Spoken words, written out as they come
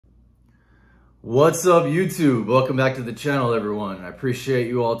What's up, YouTube? Welcome back to the channel, everyone. I appreciate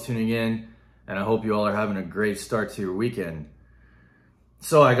you all tuning in, and I hope you all are having a great start to your weekend.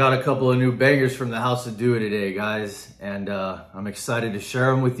 So I got a couple of new bangers from the House of Do It today, guys, and I'm excited to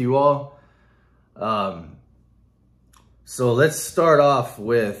share them with you all. So let's start off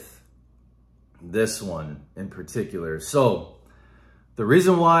with this one in particular. So the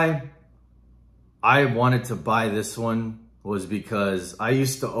reason why I wanted to buy this one was because I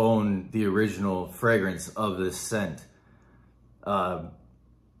used to own the original fragrance of this scent. I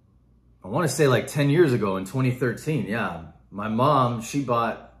want to say like 10 years ago in 2013. Yeah, my mom, she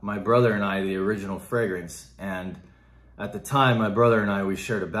bought my brother and I the original fragrance. And at the time, my brother and I, we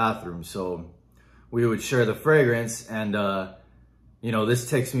shared a bathroom. So we would share the fragrance. And, you know, this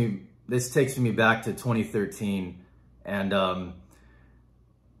takes me back to 2013. And,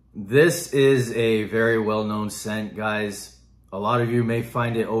 this is a very well-known scent, guys. A lot of you may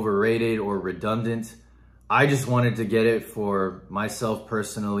find it overrated or redundant. I just wanted to get it for myself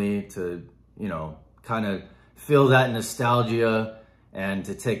personally to, you know, kind of feel that nostalgia and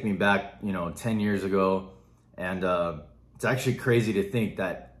to take me back, you know, 10 years ago. And it's actually crazy to think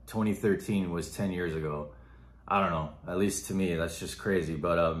that 2013 was 10 years ago. I don't know, at least to me, that's just crazy.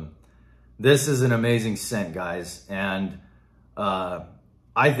 But this is an amazing scent, guys. And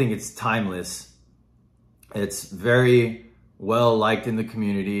I think it's timeless. It's very well liked in the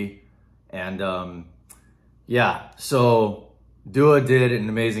community. And yeah, so Dua did an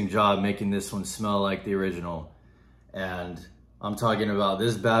amazing job making this one smell like the original. And I'm talking about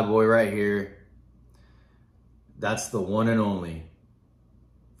this bad boy right here. That's the one and only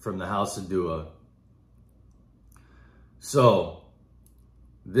from the House of Dua. So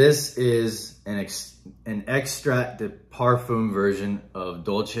this is an extrait de parfum version of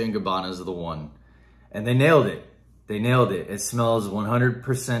Dolce & Gabbana's The One. And they nailed it. They nailed it. It smells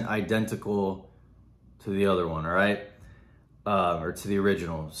 100% identical to the other one, all right? Or to the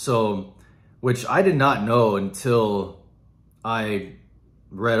original. So, which I did not know until I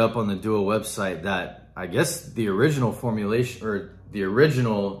read up on the Dua website that I guess the original formulation, or the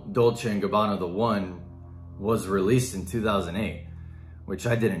original Dolce & Gabbana The One was released in 2008. Which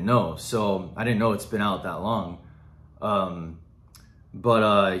I didn't know. So I didn't know it's been out that long.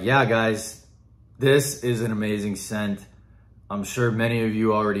 Yeah, guys, this is an amazing scent. I'm sure many of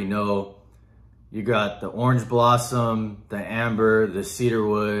you already know. You got the orange blossom, the amber, the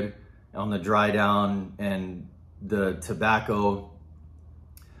cedarwood on the dry down, and the tobacco.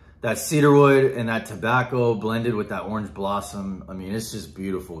 That cedarwood and that tobacco blended with that orange blossom. I mean, it's just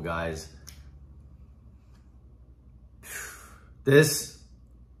beautiful, guys. This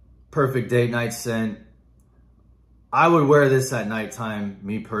perfect date night scent. I would wear this at nighttime,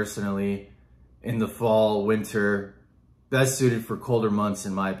 me personally, in the fall, winter. Best suited for colder months,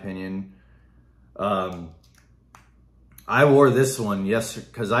 in my opinion. I wore this one yesterday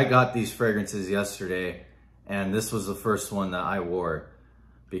because I got these fragrances yesterday, and this was the first one that I wore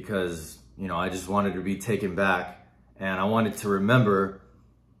because, you know, I just wanted to be taken back, and I wanted to remember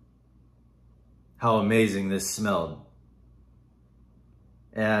how amazing this smelled.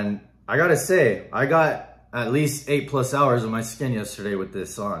 And I gotta say, I got at least 8+ hours of my skin yesterday with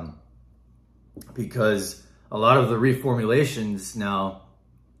this on, because a lot of the reformulations now,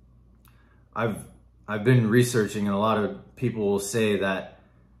 I've been researching, and a lot of people will say that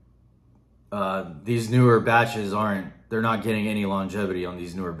these newer batches they're not getting any longevity on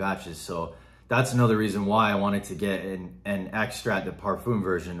these newer batches. So that's another reason why I wanted to get an extrait de parfum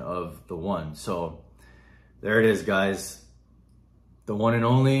version of The One. So there it is, guys. The one and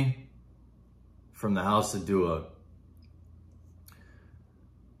only from the House of Dua.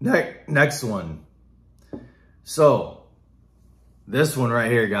 Next one. So this one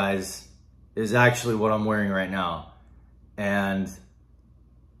right here, guys, is actually what I'm wearing right now. And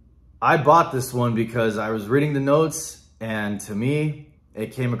I bought this one because I was reading the notes, and to me,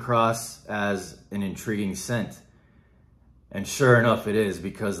 it came across as an intriguing scent. And sure enough, it is,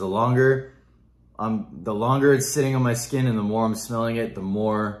 because the longer it's sitting on my skin and the more I'm smelling it, the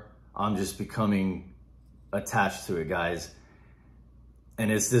more I'm just becoming attached to it, guys.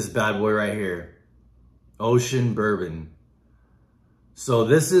 And it's this bad boy right here, Ocean Bourbon. So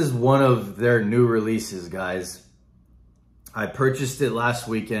this is one of their new releases, guys. I purchased it last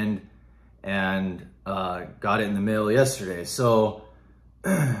weekend and got it in the mail yesterday. So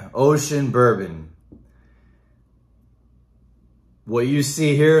Ocean Bourbon. What you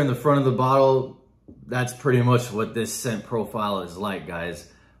see here in the front of the bottle, that's pretty much what this scent profile is like, guys.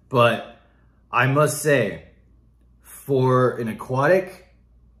 But I must say, for an aquatic,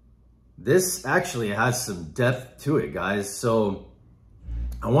 this actually has some depth to it, guys. So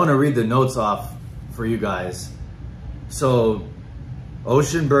I want to read the notes off for you guys. So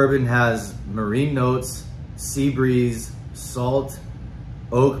Ocean Bourbon has marine notes, sea breeze, salt,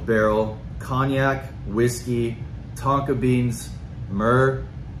 oak barrel, cognac, whiskey, tonka beans, myrrh,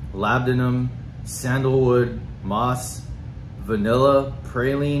 labdanum, sandalwood, moss, vanilla,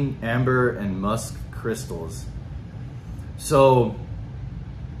 praline, amber, and musk crystals. So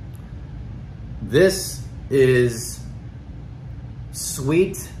this is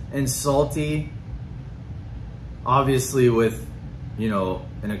sweet and salty, obviously with, you know,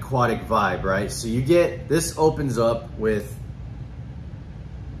 an aquatic vibe, right? So you get, this opens up with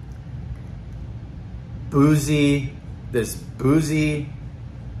this boozy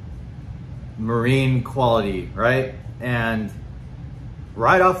marine quality, right? And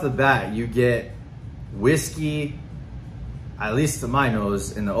right off the bat, you get whiskey, at least to my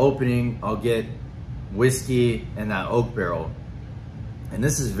nose. In the opening, I'll get whiskey and that oak barrel. And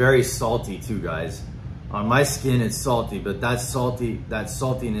this is very salty too, guys. On my skin, it's salty, but that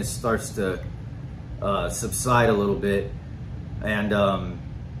saltiness starts to subside a little bit. And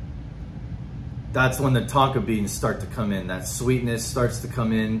that's when the tonka beans start to come in. That sweetness starts to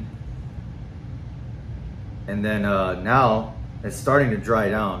come in. And then now it's starting to dry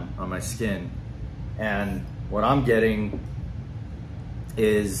down on my skin. And what I'm getting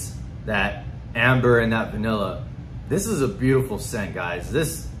is that amber and that vanilla. This is a beautiful scent, guys.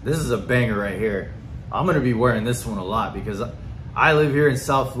 This is a banger right here. I'm gonna be wearing this one a lot because I live here in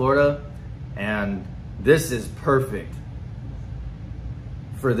South Florida, and this is perfect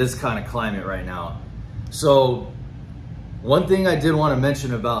for this kind of climate right now. So one thing I did want to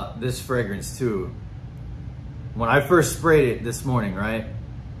mention about this fragrance too, when I first sprayed it this morning, right?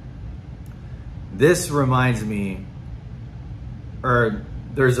 This reminds me, or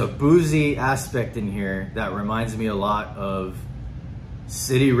there's a boozy aspect in here that reminds me a lot of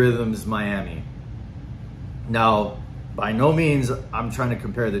City Rhythms Miami. Now, by no means I'm trying to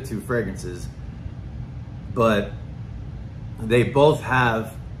compare the two fragrances, but they both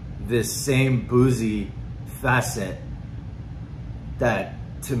have this same boozy facet that,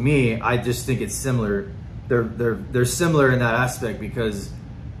 to me, I just think it's similar. They're similar in that aspect, because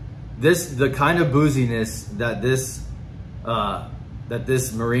the kind of booziness that this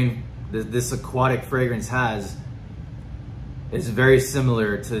aquatic fragrance has is very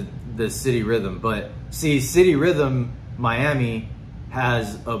similar to the City Rhythm. But see, City Rhythm Miami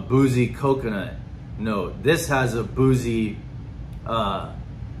has a boozy coconut note. This has a boozy,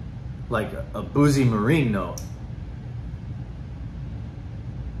 like a boozy marine note.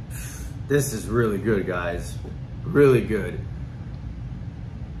 This is really good, guys. Really good.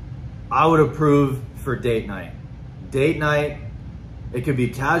 I would approve for date night. Date night, it could be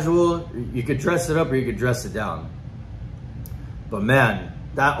casual. You could dress it up or you could dress it down. But man,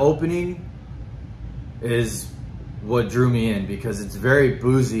 that opening is what drew me in, because it's very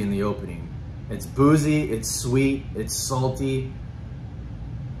boozy in the opening. It's boozy, it's sweet, it's salty,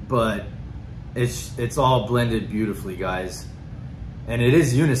 but it's all blended beautifully, guys. And it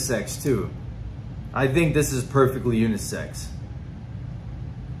is unisex too. I think this is perfectly unisex.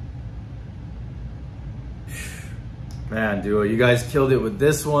 Man, duo, you guys killed it with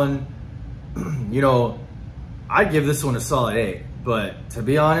this one. You know, I'd give this one a solid 8, but to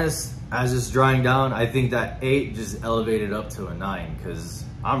be honest, as it's drying down, I think that 8 just elevated up to a 9, because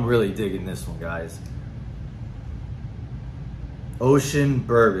I'm really digging this one, guys. Ocean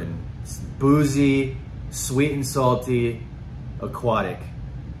Bourbon. It's boozy, sweet and salty, aquatic.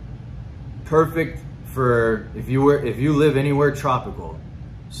 Perfect for if you live anywhere tropical.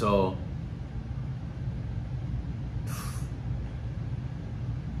 So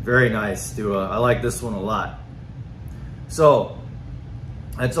very nice, Dua. I like this one a lot. So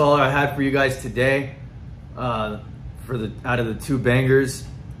that's all I had for you guys today. Out of the 2 bangers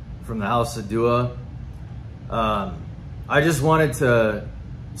from the House of Dua. I just wanted to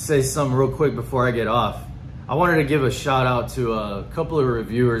say something real quick before I get off. I wanted to give a shout out to a couple of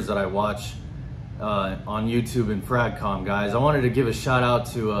reviewers that I watch on YouTube and Fragcom, guys. I wanted to give a shout out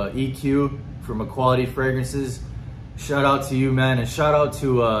to EQ from Equality Fragrances. Shout out to you, man, and shout out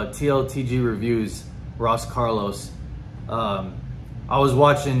to TLTG Reviews, Ross Carlos. I was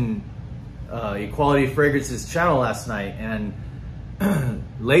watching Equality Fragrances channel last night, and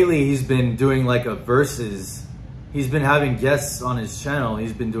lately he's been doing like a verses. He's been having guests on his channel.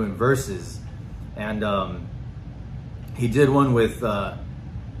 He's been doing verses, and he did one with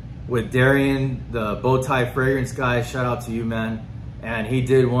Darian, the bow tie fragrance guy. Shout out to you, man. And he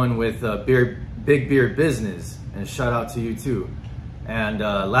did one with Big Beard Business, and shout out to you too. And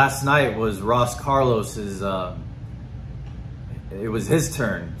last night was Ross Carlos's it was his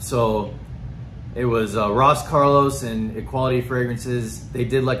turn. So it was Ross Carlos and Equality Fragrances. They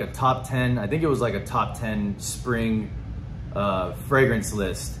did like a top 10, I think it was like a top 10 spring fragrance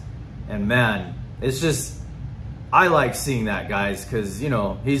list. And man, it's just, I like seeing that, guys, because, you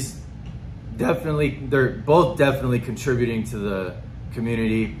know, they're both definitely contributing to the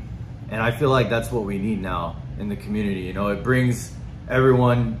community. And I feel like that's what we need now in the community. You know, it brings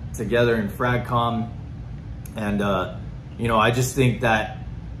everyone together in FragCom. And, you know, I just think that,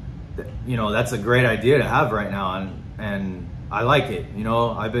 you know, that's a great idea to have right now. And I like it. You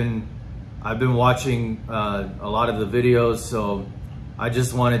know, I've been watching a lot of the videos. So I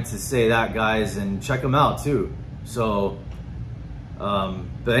just wanted to say that, guys, and check them out too. So,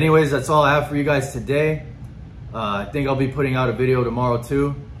 but anyways, that's all I have for you guys today. I think I'll be putting out a video tomorrow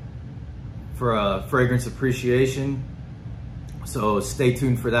too for a fragrance appreciation. So stay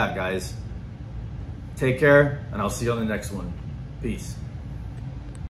tuned for that, guys. Take care, and I'll see you on the next one. Peace.